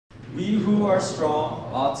We who are strong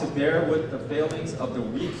ought to bear with the failings of the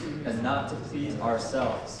weak and not to please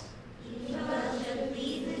ourselves. Each of us should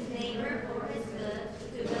please his neighbor for his good,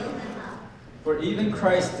 to build him up. For even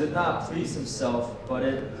Christ did not please himself, but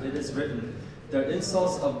it is written, the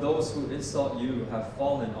insults of those who insult you have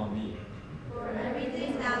fallen on me. For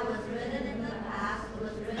everything that was written in the past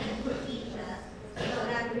was written to teach us, so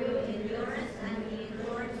that through endurance and the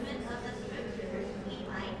encouragement of the Scriptures we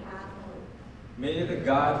might have hope. May the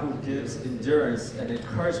God who gives endurance and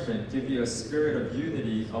encouragement give you a spirit of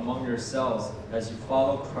unity among yourselves as you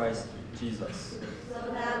follow Christ Jesus.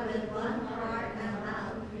 So that with one heart and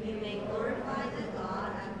mouth we may glorify the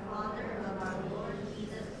God and Father of our Lord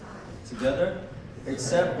Jesus Christ. Together,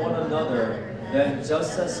 accept one another, then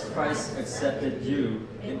just as Christ accepted you,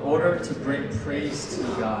 in order to bring praise to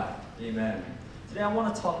God. Amen. Today I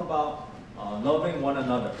want to talk about loving one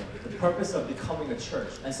another, the purpose of becoming a church.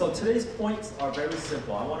 And so today's points are very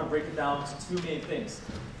simple. I want to break it down to two main things.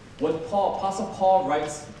 What Apostle Paul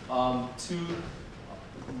writes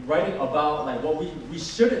writing about like what we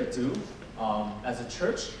shouldn't do as a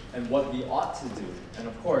church and what we ought to do. And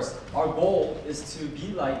of course, our goal is to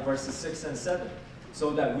be like verses 6 and 7, so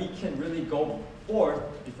that we can really go forth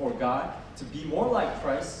before God to be more like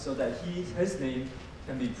Christ, so that His name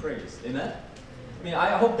can be praised. Amen?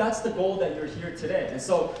 I hope that's the goal that you're here today. And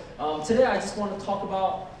so today I just want to talk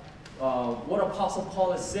about what Apostle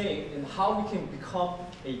Paul is saying and how we can become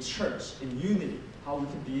a church in unity, how we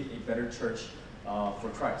can be a better church for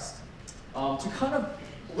Christ.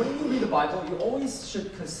 When you read the Bible, you always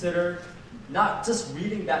should consider not just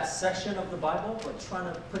reading that section of the Bible, but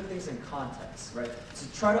trying to put things in context, right?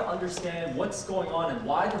 To try to understand what's going on and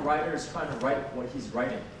why the writer is trying to write what he's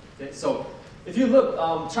writing. Okay? So if you look,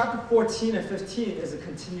 chapter 14 and 15 is a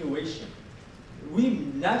continuation. We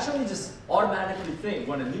naturally just automatically think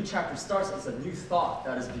when a new chapter starts, it's a new thought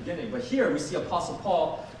that is beginning. But here we see Apostle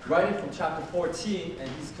Paul writing from chapter 14, and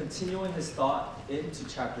he's continuing his thought into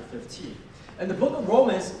chapter 15. And the book of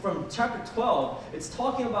Romans, from chapter 12, it's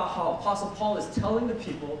talking about how Apostle Paul is telling the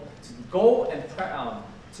people to go and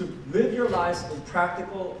to live your lives in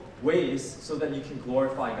practical ways so that you can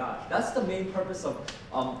glorify God. That's the main purpose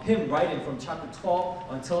of him writing from chapter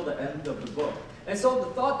 12 until the end of the book. And so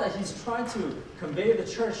the thought that he's trying to convey to the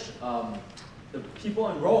church, the people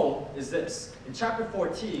in Rome, is this. In chapter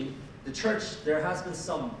 14, the church, there has been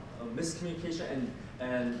some miscommunication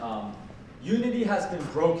and unity has been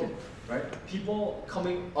broken. Right? People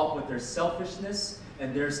coming up with their selfishness,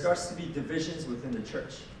 and there starts to be divisions within the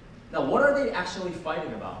church. Now, what are they actually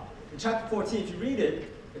fighting about? In chapter 14, if you read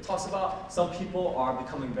it, it talks about some people are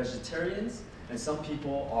becoming vegetarians, and some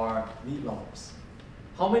people are meat lovers.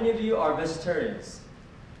 How many of you are vegetarians?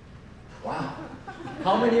 Wow.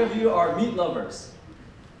 How many of you are meat lovers?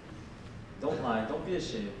 Don't lie, don't be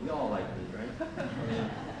ashamed. We all like meat, right?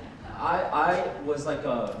 I was like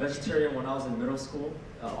a vegetarian when I was in middle school,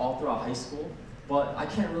 all throughout high school, but I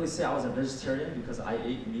can't really say I was a vegetarian because I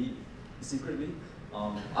ate meat secretly.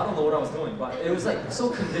 I don't know what I was doing, but it was like so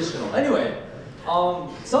conditional. Anyway,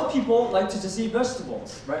 some people like to just eat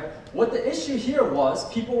vegetables, right? What the issue here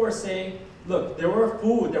was, people were saying, look, there were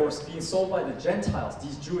food that was being sold by the Gentiles,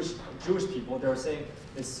 these Jewish people. They were saying,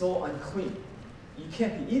 it's so unclean. You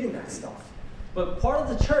can't be eating that stuff. But part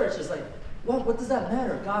of the church is like, well, what does that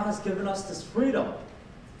matter? God has given us this freedom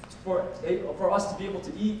for us to be able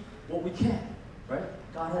to eat what we can, right?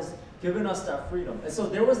 God has given us that freedom. And so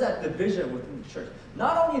there was that division within the church.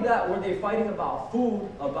 Not only that were they fighting about food,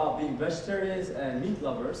 about being vegetarians and meat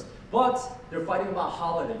lovers, but they're fighting about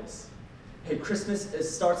holidays. Hey, Christmas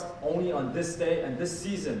starts only on this day and this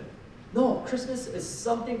season. No, Christmas is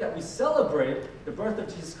something that we celebrate. The birth of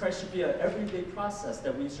Jesus Christ should be an everyday process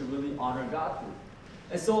that we should really honor God through.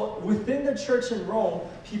 And so within the church in Rome,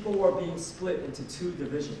 people were being split into two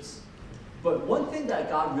divisions. But one thing that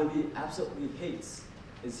God really absolutely hates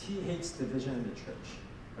is He hates division in the church.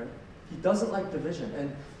 Right? He doesn't like division.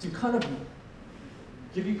 And to kind of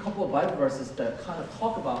give you a couple of Bible verses that kind of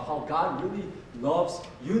talk about how God really loves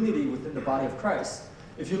unity within the body of Christ.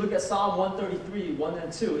 If you look at Psalm 133, 1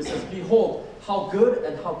 and 2, it says, behold, how good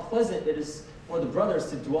and how pleasant it is for the brothers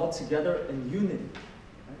to dwell together in unity.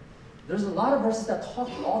 There's a lot of verses that talk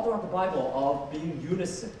all throughout the Bible of being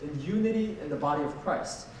unison, in unity in the body of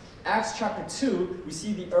Christ. Acts chapter 2, we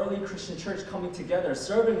see the early Christian church coming together,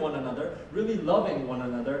 serving one another, really loving one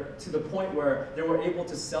another, to the point where they were able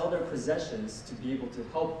to sell their possessions to be able to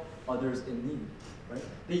help others in need. Right?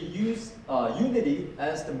 They used unity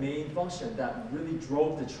as the main function that really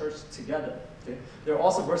drove the church together. Okay? There are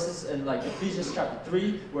also verses in like Ephesians chapter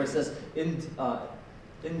 3 where it says,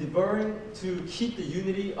 endeavoring to keep the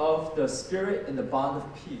unity of the Spirit in the bond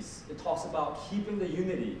of peace. It talks about keeping the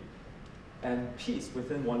unity and peace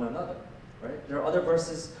within one another. Right? There are other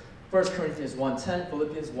verses, 1 Corinthians 1:10,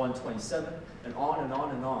 Philippians 1:27, and on and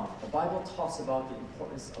on and on. The Bible talks about the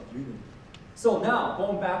importance of unity. So now,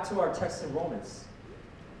 going back to our text in Romans,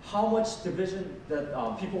 how much division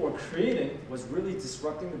that people were creating was really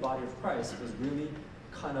disrupting the body of Christ, was really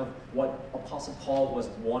kind of what Apostle Paul was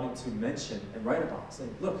wanting to mention and write about.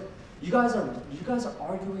 Saying, look, you guys are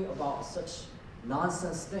arguing about such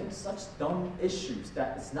nonsense things, such dumb issues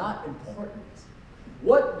that it's not important.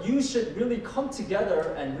 What you should really come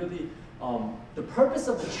together and really, the purpose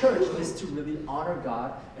of the church is to really honor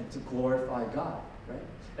God and to glorify God, right?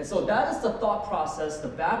 And so that is the thought process, the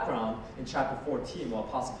background in chapter 14, what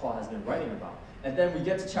Apostle Paul has been writing about. And then we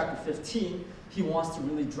get to chapter 15, he wants to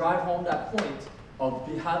really drive home that point of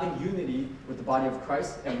having unity with the body of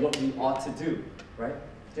Christ and what we ought to do, right?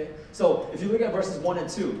 Okay. So if you look at verses 1 and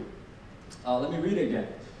 2, let me read it again.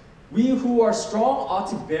 We who are strong ought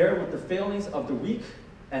to bear with the failings of the weak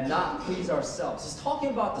and not please ourselves. He's talking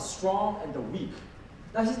about the strong and the weak.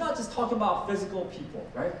 Now, he's not just talking about physical people,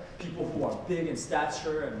 right? People who are big in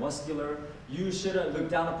stature and muscular. You shouldn't look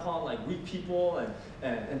down upon like weak people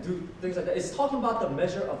and do things like that. It's talking about the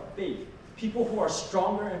measure of faith. People who are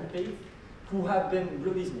stronger in faith, who have been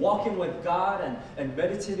really walking with God and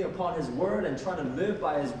meditating upon His Word and trying to live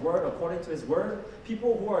by His Word according to His Word.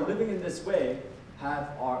 People who are living in this way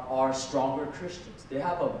are stronger Christians. They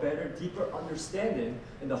have a better, deeper understanding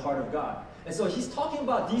in the heart of God. And so he's talking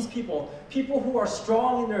about these people who are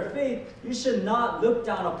strong in their faith. You should not look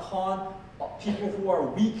down upon people who are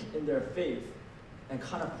weak in their faith and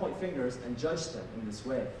kind of point fingers and judge them in this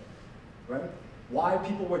way, right? Why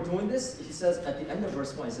people were doing this? He says at the end of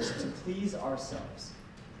verse 1, he says, to please ourselves.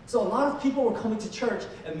 So a lot of people were coming to church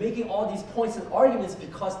and making all these points and arguments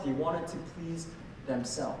because they wanted to please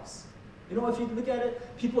themselves. You know, if you look at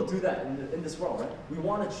it, people do that in this world, right? We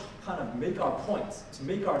want to kind of make our points, to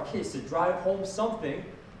make our case, to drive home something,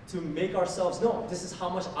 to make ourselves know, this is how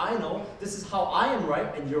much I know, this is how I am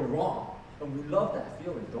right, and you're wrong. And we love that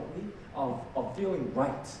feeling, don't we? Of feeling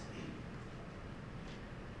right.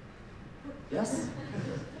 Yes?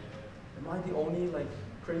 Am I the only, like,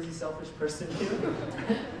 crazy, selfish person here?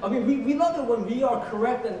 I mean, we love it when we are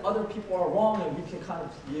correct and other people are wrong, and we can kind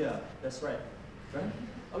of, yeah, that's right. Right?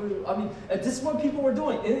 I mean, and this is what people were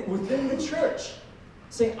doing within the church,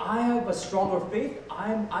 saying, "I have a stronger faith.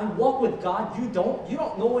 I walk with God. You don't. You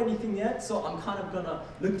don't know anything yet. So I'm kind of gonna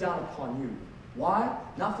look down upon you." Why?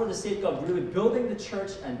 Not for the sake of really building the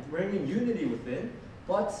church and bringing unity within,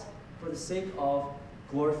 but for the sake of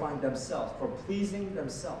glorifying themselves, for pleasing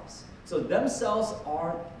themselves. So themselves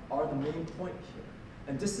are the main point here,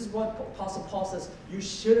 and this is what Apostle Paul says you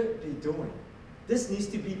shouldn't be doing. This needs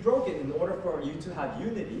to be broken in order for you to have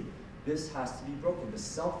unity. This has to be broken, the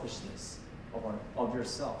selfishness of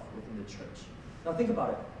yourself within the church. Now think about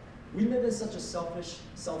it. We live in such a selfish,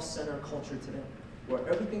 self-centered culture today where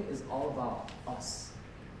everything is all about us.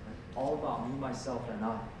 Right? All about me, myself, and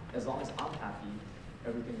I. As long as I'm happy,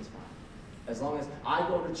 everything is fine. As long as I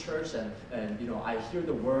go to church and you know, I hear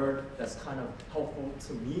the word that's kind of helpful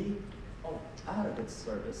to me, oh, I had a good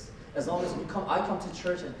service. As long as I come to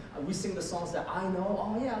church and we sing the songs that I know,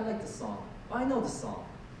 oh yeah, I like the song. I know the song.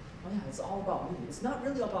 Oh yeah, it's all about me. It's not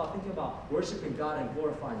really about thinking about worshiping God and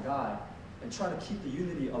glorifying God and trying to keep the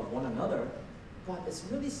unity of one another, but it's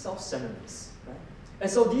really self-centeredness, right? And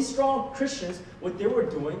so these strong Christians, what they were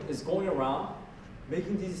doing is going around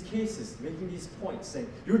making these cases, making these points, saying,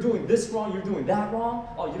 you're doing this wrong, you're doing that wrong,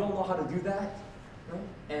 oh, you don't know how to do that, right?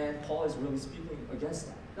 And Paul is really speaking against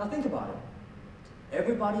that. Now think about it.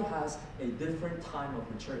 Everybody has a different time of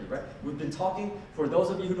maturity, right? We've been talking, for those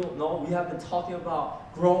of you who don't know, we have been talking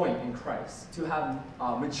about growing in Christ, to have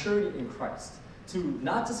maturity in Christ, to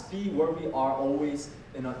not just be where we are always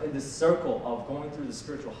in this circle of going through the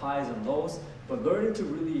spiritual highs and lows, but learning to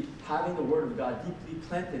really having the Word of God deeply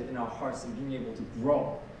planted in our hearts and being able to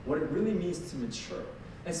grow, what it really means to mature.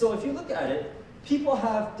 And so if you look at it, people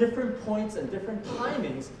have different points and different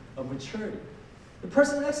timings of maturity. The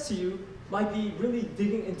person next to you might be really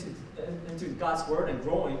digging into God's Word and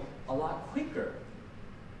growing a lot quicker,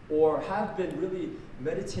 or have been really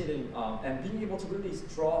meditating and being able to really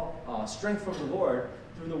draw strength from the Lord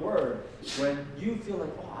through the Word when you feel like,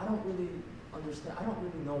 oh, I don't really understand, I don't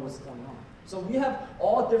really know what's going on. So we have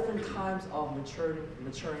all different times of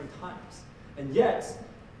maturing times. And yet,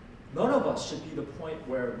 none of us should be the point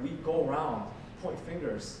where we go around, point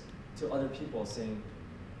fingers to other people saying,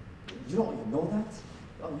 you don't even know that?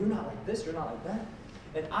 Oh, you're not like this, you're not like that.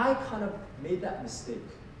 And I kind of made that mistake.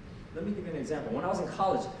 let me give you an example. When I was in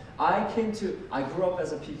college, I grew up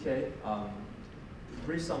as a PK,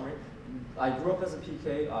 brief summary. I grew up as a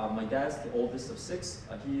PK. My dad's the oldest of 6.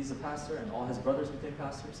 He's a pastor, and all his brothers became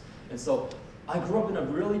pastors. And so I grew up in a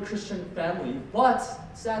really Christian family, but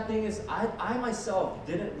sad thing is I myself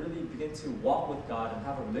didn't really begin to walk with God and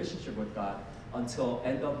have a relationship with God until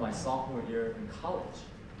end of my sophomore year in college.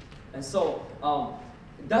 And so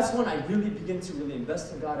that's when I really began to really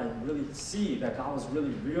invest in God and really see that God was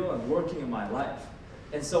really real and working in my life.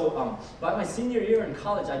 And so by my senior year in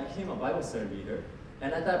college, I became a Bible study leader.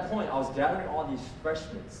 And at that point, I was gathering all these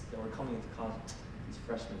freshmen that were coming into college. These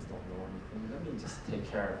freshmen don't know anything. Let me just take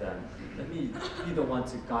care of them. Let me be the one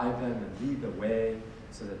to guide them and lead the way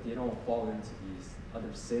so that they don't fall into these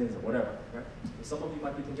other sins or whatever. Right? Some of you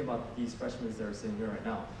might be thinking about these freshmen that are sitting here right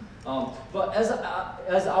now. But as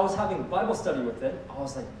I was having Bible study with them, I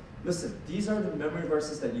was like, listen, these are the memory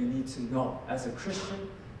verses that you need to know. As a Christian,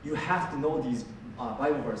 you have to know these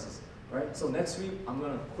Bible verses. Right? So next week, I'm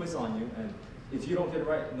going to quiz on you, and if you don't get it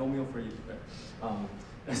right, no meal for you. Right?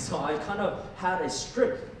 And so I kind of had a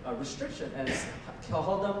strict restriction and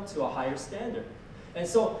held them to a higher standard. And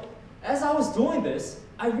so as I was doing this,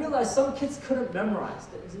 I realized some kids couldn't memorize.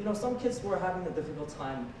 You know, some kids were having a difficult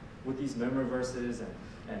time with these memory verses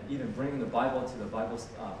and even bringing the Bible to the Bible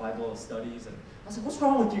studies. And I was like, what's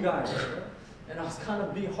wrong with you guys? And I was kind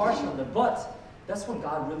of being harsh on them. But that's when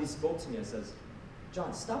God really spoke to me and says,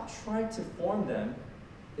 John, stop trying to form them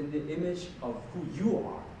in the image of who you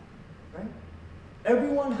are, right?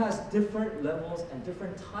 Everyone has different levels and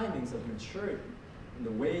different timings of maturity in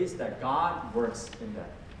the ways that God works in them.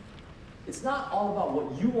 It's not all about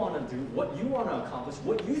what you want to do, what you want to accomplish,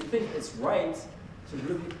 what you think is right to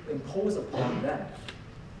really impose upon them.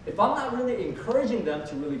 If I'm not really encouraging them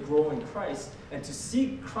to really grow in Christ and to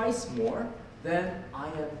seek Christ more, then I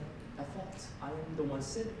am at fault. I am the one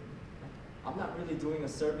sinning. I'm not really doing a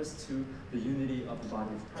service to the unity of the body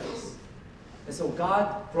of Christ. And so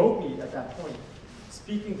God broke me at that point,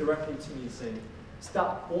 speaking directly to me, saying,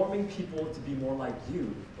 stop forming people to be more like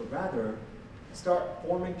you, but rather start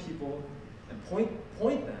forming people and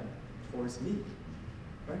point them towards me.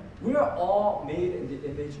 Right? We are all made in the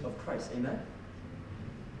image of Christ. Amen?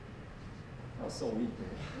 That was so weak,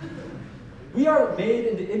 man. We are made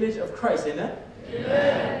in the image of Christ. Amen?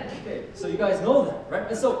 Amen. Okay, so you guys know that, right?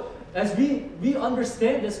 And so as we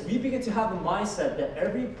understand this, we begin to have a mindset that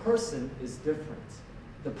every person is different.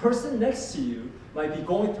 The person next to you might be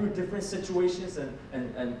going through different situations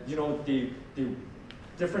and you know, the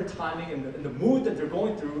different timing and the mood that they're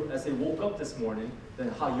going through as they woke up this morning than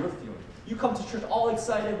how you're feeling. You come to church all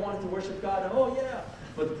excited, wanting to worship God, and oh yeah,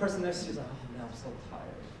 but the person next to you is like, oh man, I'm so tired.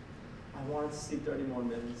 I wanted to sleep 30 more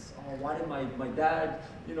minutes. Oh, why did my dad,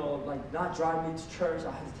 you know, like not drive me to church?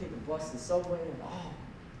 I had to take a bus and subway, and oh.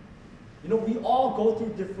 You know, we all go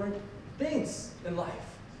through different things in life.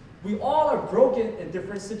 We all are broken in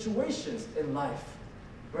different situations in life,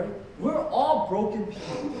 right? We're all broken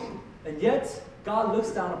people. And yet, God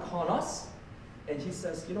looks down upon us, and he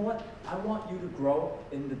says, you know what? I want you to grow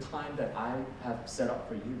in the time that I have set up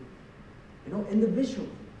for you. You know, individually.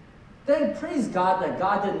 Thank, praise God that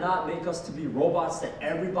God did not make us to be robots, that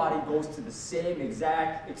everybody goes to the same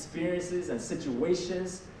exact experiences and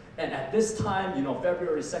situations. And at this time, you know,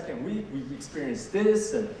 February 2nd week, we experienced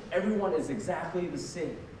this, and everyone is exactly the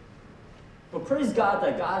same. But praise God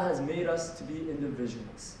that God has made us to be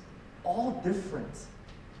individuals, all different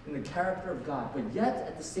in the character of God, but yet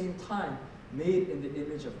at the same time, made in the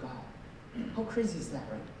image of God. How crazy is that,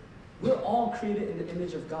 right? We're all created in the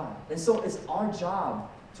image of God. And so it's our job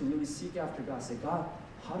to really seek after God. Say, God,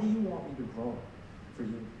 how do you want me to grow for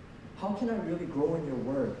you? How can I really grow in your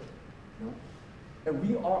word? You know? And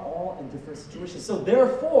we are all in different situations. So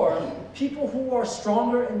therefore, people who are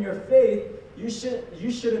stronger in your faith, you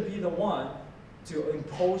shouldn't be the one to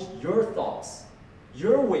impose your thoughts,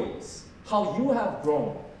 your ways, how you have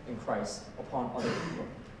grown in Christ upon other people.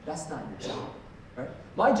 That's not your job. Right?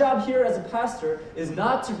 My job here as a pastor is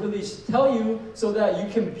not to really tell you so that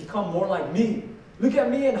you can become more like me. Look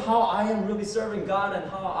at me and how I am really serving God and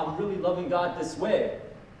how I'm really loving God this way.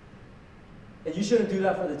 And you shouldn't do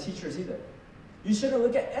that for the teachers either. You shouldn't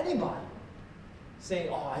look at anybody saying,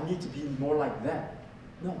 oh, I need to be more like them.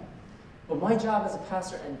 No. But my job as a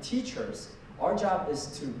pastor and teachers, our job is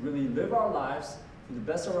to really live our lives to the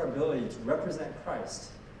best of our ability to represent Christ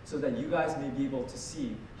so that you guys may be able to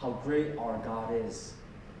see how great our God is.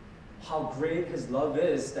 How great his love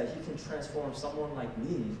is that he can transform someone like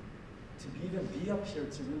me to even be up here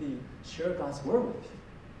to really share God's word with you.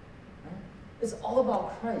 Right? It's all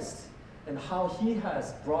about Christ and how he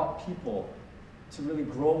has brought people to really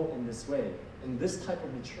grow in this way in this type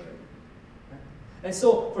of maturity. Right? And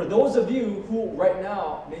so for those of you who right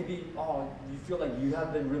now, maybe, you feel like you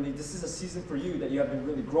have been really, this is a season for you that you have been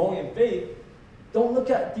really growing in faith, don't look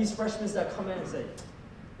at these freshmen that come in and say,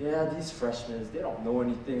 yeah, these freshmen, they don't know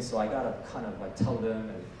anything, so I gotta kind of like tell them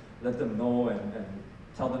and let them know and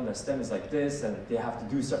tell them that STEM is like this and they have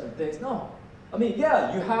to do certain things. No. I mean,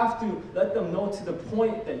 yeah, you have to let them know to the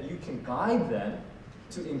point that you can guide them,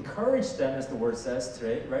 to encourage them, as the word says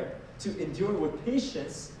today, right? To endure with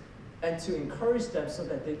patience and to encourage them so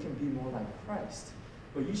that they can be more like Christ.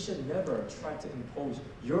 But you should never try to impose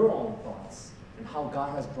your own thoughts and how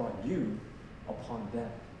God has brought you upon them.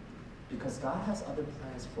 Because God has other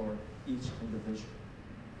plans for each individual.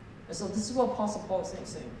 And so this is what Apostle Paul is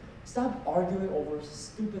saying, stop arguing over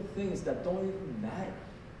stupid things that don't even matter.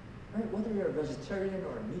 Right? Whether you're a vegetarian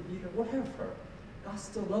or a meat eater, whatever. God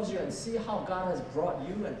still loves you, and see how God has brought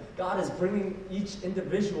you, and God is bringing each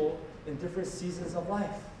individual in different seasons of life.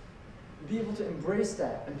 Be able to embrace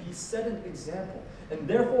that and be set an example. And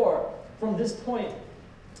therefore, from this point,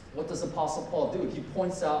 what does Apostle Paul do? He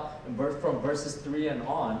points out from verses 3 and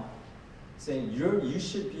on, saying you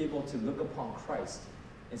should be able to look upon Christ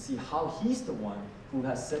and see how he's the one who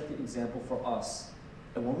has set the example for us.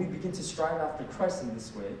 And when we begin to strive after Christ in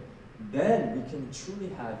this way, then we can truly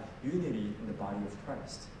have unity in the body of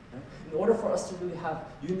Christ. Right? In order for us to really have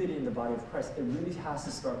unity in the body of Christ, it really has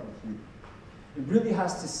to start with you. It really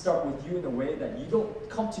has to start with you in a way that you don't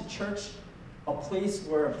come to church, a place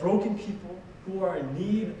where broken people who are in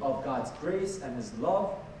need of God's grace and His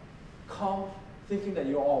love come thinking that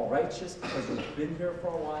you're all righteous because you've been here for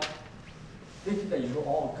a while, thinking that you're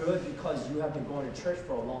all good because you have been going to church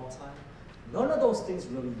for a long time. None of those things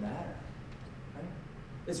really matter.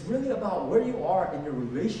 It's really about where you are in your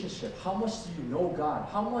relationship. How much do you know God?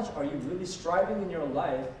 How much are you really striving in your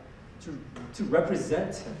life to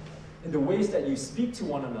represent Him? In the ways that you speak to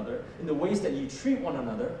one another, in the ways that you treat one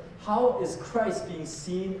another, how is Christ being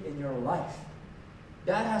seen in your life?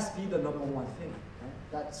 That has to be the number one thing. Right?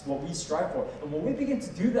 That's what we strive for. And when we begin to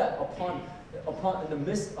do that in the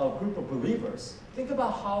midst of a group of believers, think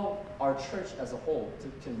about how our church as a whole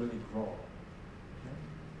can really grow.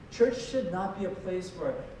 Church should not be a place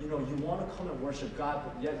where you want to come and worship God,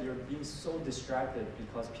 but yet you're being so distracted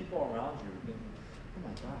because people around you are thinking, oh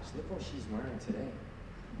my gosh, look what she's wearing today.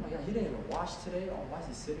 Oh my God, he didn't even wash today. Oh, why is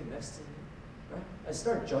he sitting next to me? Right? And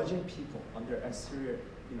start judging people on their exterior,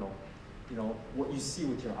 what you see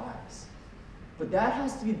with your eyes. But that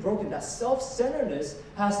has to be broken. That self-centeredness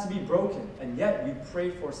has to be broken. And yet we pray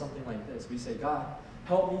for something like this. We say, God,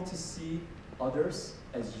 help me to see others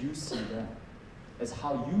as you see them, as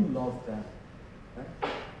how you love them.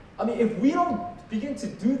 Right? I mean, if we don't begin to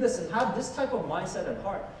do this and have this type of mindset at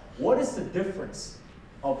heart, what is the difference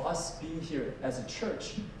of us being here as a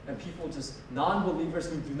church and people just non-believers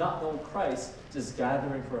who do not know Christ just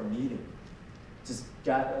gathering for a meeting? Just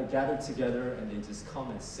gather together and they just come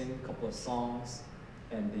and sing a couple of songs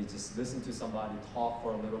and they just listen to somebody talk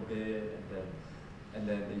for a little bit and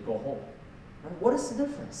then they go home. Right? What is the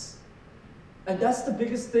difference? And that's the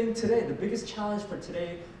biggest thing today. The biggest challenge for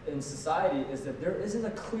today in society is that there isn't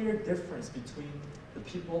a clear difference between the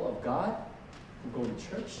people of God who go to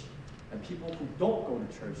church and people who don't go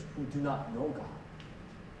to church, who do not know God.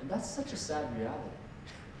 And that's such a sad reality.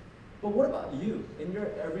 But what about you in your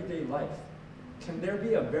everyday life? Can there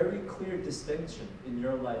be a very clear distinction in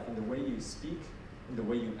your life, in the way you speak, in the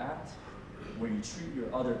way you act, where you treat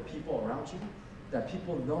your other people around you, that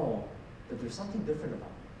people know that there's something different about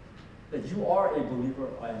you? That you are a believer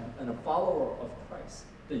and a follower of Christ,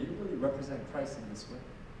 that you really represent Christ in this way.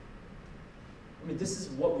 I mean, this is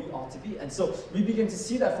what we ought to be. And so we begin to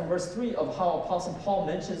see that from verse 3 of how Apostle Paul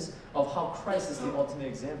mentions of how Christ is the ultimate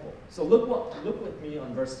example. So look with me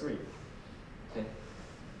on verse 3. Okay.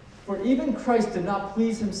 For even Christ did not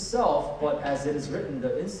please himself, but as it is written,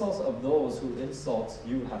 the insults of those who insult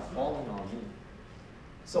you have fallen on me.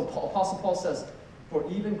 So Apostle Paul says, for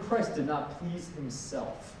even Christ did not please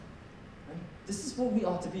himself. This is what we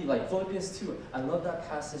ought to be, like Philippians 2. I love that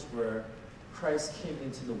passage where Christ came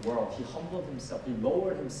into the world. He humbled himself. He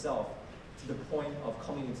lowered himself to the point of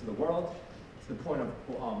coming into the world, to the point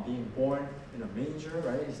of being born in a manger,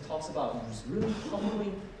 right? He talks about just really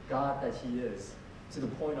humbling God that he is, to the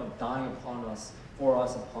point of dying upon us, for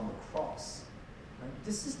us upon the cross. Right?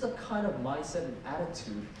 This is the kind of mindset and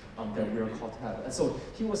attitude that we are called to have. And so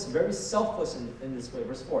he was very selfless in this way.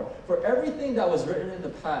 Verse 4, for everything that was written in the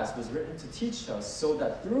past was written to teach us, so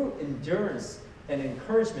that through endurance and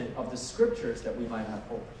encouragement of the scriptures that we might have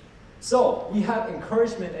hope. So we have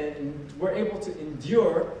encouragement and we're able to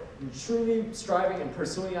endure and truly striving and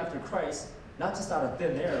pursuing after Christ Not just out of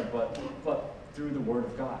thin air, but through the Word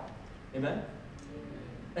of God. Amen?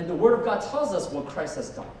 And the Word of God tells us what Christ has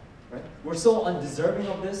done. Right? We're so undeserving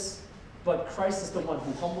of this, but Christ is the one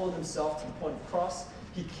who humbled himself to the point of the cross.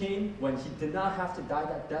 He came when he did not have to die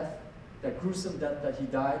that death, that gruesome death that he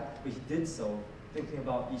died, but he did so thinking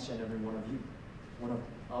about each and every one of you, one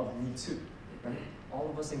of me too. Right? All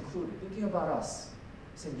of us included, thinking about us,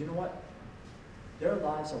 saying, you know what? Their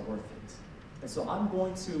lives are worth it. And so I'm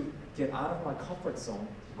going to get out of my comfort zone,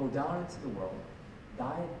 go down into the world,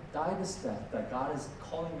 die this death that God is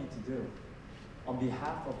calling me to do on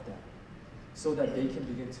behalf of them, so that they can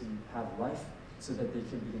begin to have life, so that they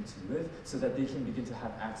can begin to live, so that they can begin to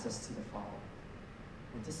have access to the Father.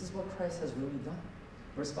 And this is what Christ has really done.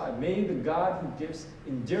 Verse 5, may the God who gives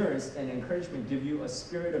endurance and encouragement give you a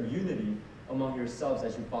spirit of unity among yourselves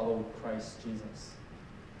as you follow Christ Jesus.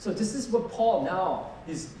 So this is what Paul now,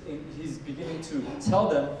 he's beginning to tell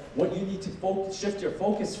them what you need to shift your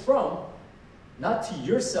focus from, not to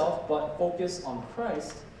yourself, but focus on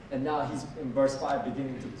Christ. And now he's in verse 5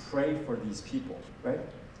 beginning to pray for these people, right?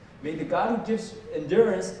 May the God who gives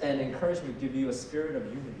endurance and encouragement give you a spirit of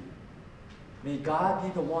unity. May God be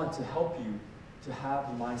the one to help you to have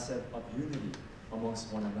a mindset of unity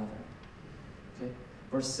amongst one another. Okay?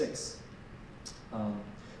 Verse 6.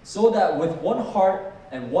 So that with one heart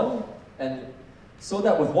and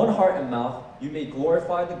mouth you may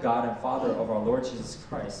glorify the God and Father of our Lord Jesus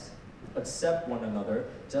Christ. Accept one another,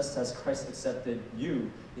 just as Christ accepted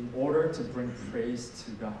you, in order to bring praise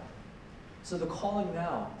to God. So the calling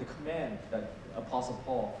now, the command that Apostle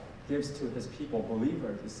Paul gives to his people,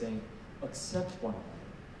 believers, is saying, accept one another.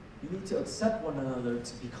 You need to accept one another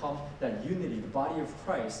to become that unity, the body of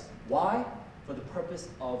Christ. Why? For the purpose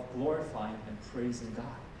of glorifying and praising God.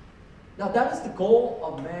 Now that is the goal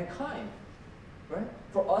of mankind, right?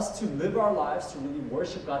 For us to live our lives, to really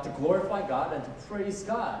worship God, to glorify God, and to praise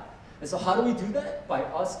God. And so how do we do that? By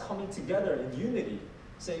us coming together in unity,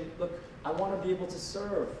 saying, look, I want to be able to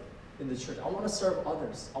serve in the church. I want to serve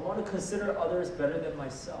others. I want to consider others better than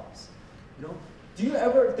myself. You know? Do you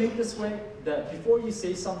ever think this way, that before you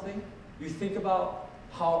say something, you think about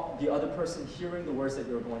how the other person hearing the words that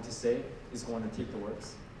you're going to say is going to take the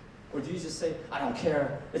words? Or do you just say, I don't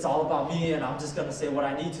care, it's all about me and I'm just going to say what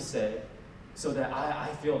I need to say so that I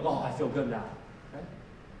feel good now, right?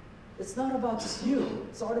 It's not about just you.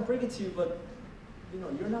 Sorry to break it to you, but you know,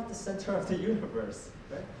 you're not the center of the universe,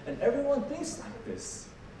 right? And everyone thinks like this,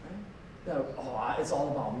 right? That, it's all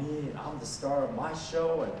about me and I'm the star of my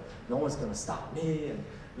show and no one's going to stop me and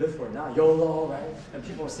live for now, YOLO, right? And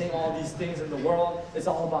people are saying all these things in the world. It's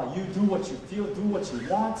all about you. Do what you feel, do what you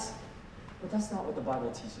want. But that's not what the Bible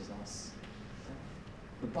teaches us.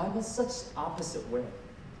 The Bible is such opposite way.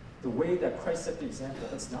 The way that Christ set the example,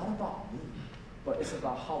 it's not about me, but it's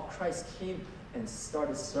about how Christ came and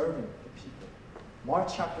started serving the people. Mark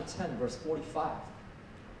chapter 10, verse 45.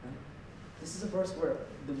 Right? This is a verse where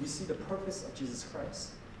we see the purpose of Jesus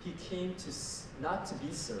Christ. He came to not to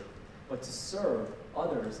be served, but to serve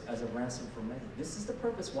others as a ransom for many. This is the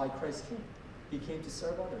purpose why Christ came. He came to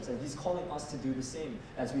serve others, and he's calling us to do the same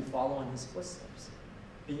as we follow in his footsteps.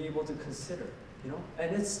 Being able to consider, you know?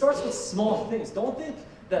 And it starts with small things. Don't think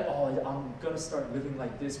that, I'm going to start living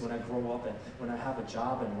like this when I grow up and when I have a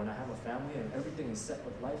job and when I have a family and everything is set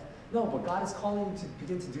with life. No, but God is calling you to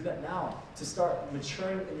begin to do that now, to start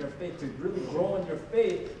maturing in your faith, to really grow in your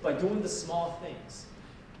faith by doing the small things,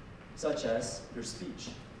 such as your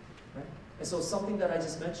speech. Right? And so something that I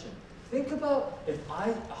just mentioned, think about if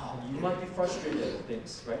you might be frustrated with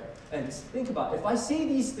things, right? And think about, if I say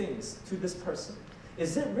these things to this person,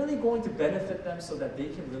 is it really going to benefit them so that they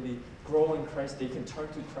can really grow in Christ, they can turn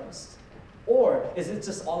to Christ? Or is it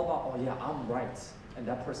just all about, I'm right, and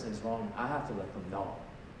that person is wrong, I have to let them know,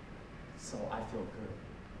 so I feel good.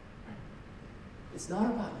 Right? It's not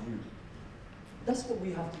about you. That's what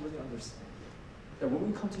we have to really understand. That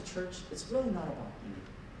when we come to church, it's really not about you.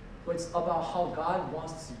 But it's about how God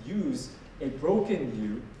wants to use a broken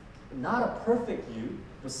you, not a perfect you,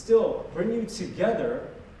 but still bring you together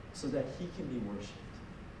so that he can be worshipped,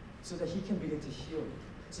 so that he can begin to heal you,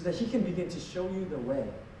 so that he can begin to show you the way,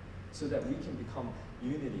 so that we can become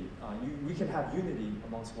unity. We can have unity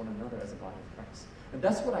amongst one another as a body of Christ. And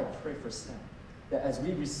that's what I pray for STEM, that as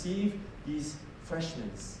we receive these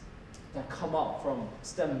freshmen that come up from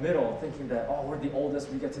STEM middle thinking that, we're the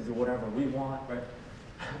oldest, we get to do whatever we want, right?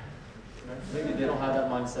 Maybe they don't have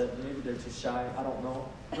that mindset. Maybe they're too shy. I don't know.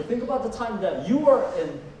 But think about the time that you were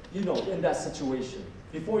in that situation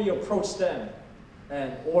before you approach them,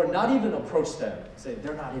 or not even approach them. Say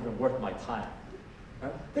they're not even worth my time.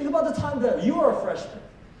 Right? Think about the time that you were a freshman,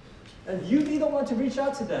 And you be the one to reach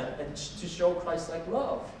out to them and to show Christ-like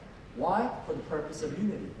love. Why? For the purpose of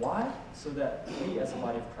unity. Why? So that we as a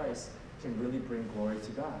body of Christ can really bring glory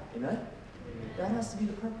to God. Amen? That has to be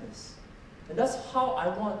the purpose. And that's how I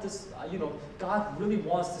want this, God really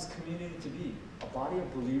wants this community to be. A body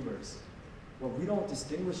of believers where we don't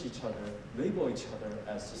distinguish each other, label each other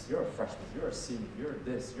as just, you're a freshman, you're a senior, you're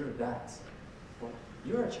this, you're that. But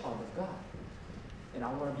you're a child of God. And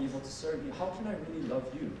I want to be able to serve you. How can I really love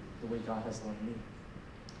you the way God has loved me?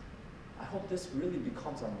 I hope this really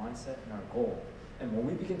becomes our mindset and our goal. And when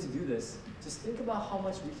we begin to do this, just think about how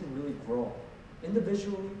much we can really grow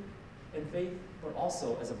individually in faith, but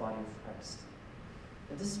also as a body of Christ.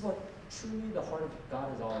 And this is what truly the heart of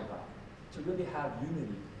God is all about, to really have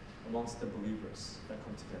unity amongst the believers that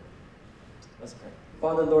come together. Let's pray.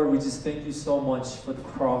 Father, Lord, we just thank you so much for the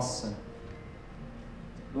cross. And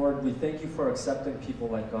Lord, we thank you for accepting people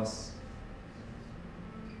like us.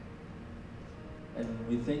 And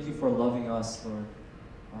we thank you for loving us, Lord,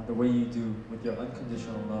 the way you do with your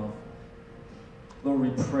unconditional love. Lord,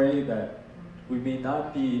 we pray that we may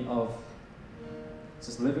not be of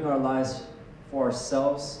just living our lives for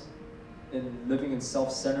ourselves and living in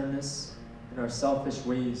self-centeredness, in our selfish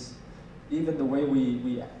ways. Even the way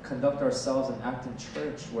we conduct ourselves and act in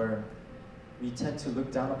church, where we tend to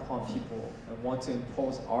look down upon people and want to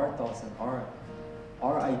impose our thoughts and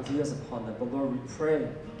our ideas upon them. But Lord, we pray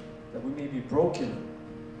that we may be broken,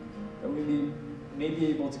 that we may be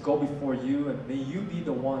able to go before you, and may you be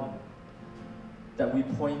the one that we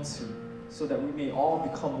point to, so that we may all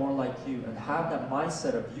become more like you and have that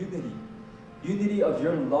mindset of unity. Unity of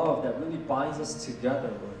your love that really binds us together,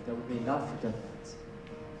 Lord, that we may not forget that.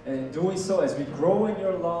 And in doing so, as we grow in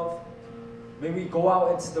your love, may we go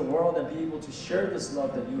out into the world and be able to share this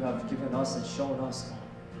love that you have given us and shown us,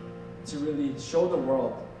 to really show the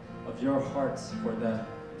world of your hearts for them.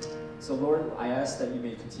 So Lord, I ask that you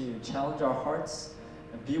may continue to challenge our hearts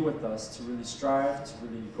and be with us to really strive, to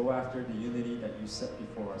really go after the unity that you set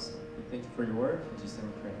before us. We thank you for your word. In Jesus'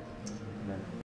 name we pray. Amen.